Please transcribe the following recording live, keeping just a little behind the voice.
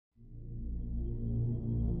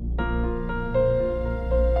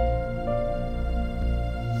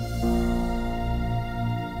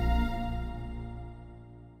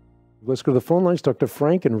Let's go to the phone lines. Talk to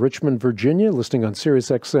Frank in Richmond, Virginia, listening on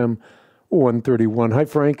Sirius XM 131. Hi,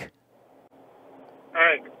 Frank.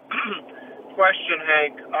 Hank, question,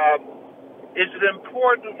 Hank. Is it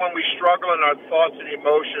important when we struggle in our thoughts and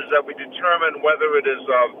emotions that we determine whether it is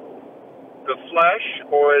of the flesh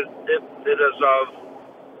or if it is of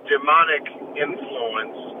demonic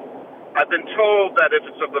influence? I've been told that if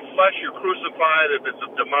it's of the flesh, you crucify it. If it's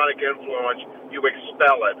of demonic influence, you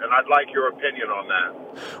expel it. And I'd like your opinion on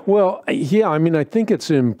that. Well, yeah, I think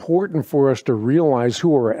it's important for us to realize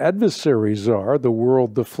who our adversaries are, the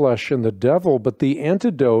world, the flesh, and the devil, but the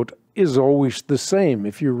antidote is always the same.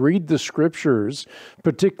 If you read the scriptures,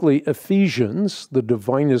 particularly Ephesians, the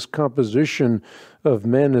divinest composition of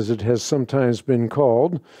men, as it has sometimes been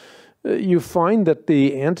called, you find that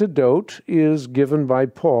the antidote is given by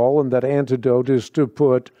Paul, and that antidote is to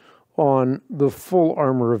put on the full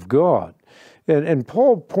armor of God. And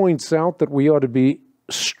Paul points out that we ought to be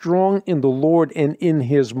strong in the Lord and in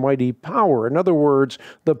his mighty power. In other words,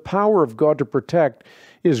 the power of God to protect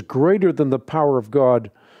is greater than the power of God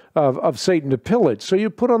of Satan to pillage. So you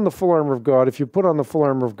put on the full armor of God. If you put on the full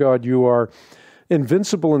armor of God, you are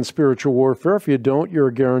invincible in spiritual warfare. If you don't, you're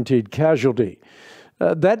a guaranteed casualty.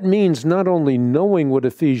 That means not only knowing what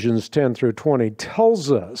Ephesians 10 through 20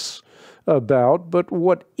 tells us about, but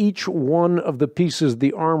what each one of the pieces of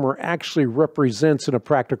the armor actually represents in a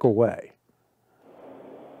practical way.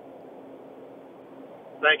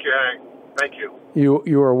 Thank you, Hank. Thank you.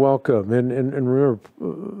 You are welcome. And remember,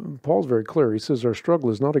 Paul's very clear. He says our struggle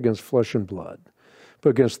is not against flesh and blood, but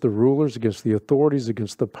against the rulers, against the authorities,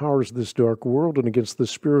 against the powers of this dark world, and against the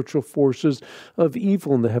spiritual forces of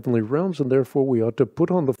evil in the heavenly realms. And therefore we ought to put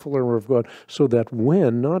on the full armor of God so that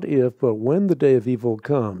when, not if, but when the day of evil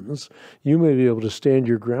comes, you may be able to stand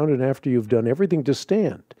your ground, and after you've done everything to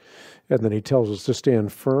stand. And then he tells us to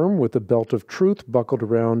stand firm with the belt of truth buckled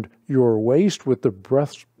around your waist, with the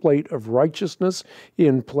breastplate of righteousness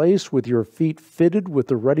in place, with your feet fitted with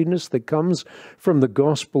the readiness that comes from the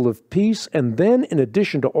gospel of peace. And then, in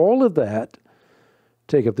addition to all of that,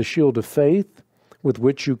 take up the shield of faith, with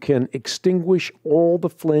which you can extinguish all the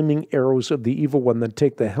flaming arrows of the evil one. Then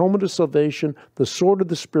take the helmet of salvation, the sword of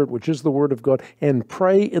the Spirit, which is the word of God, and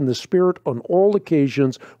pray in the Spirit on all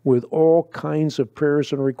occasions with all kinds of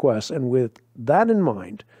prayers and requests. And with that in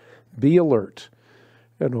mind, be alert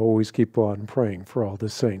and always keep on praying for all the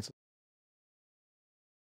saints.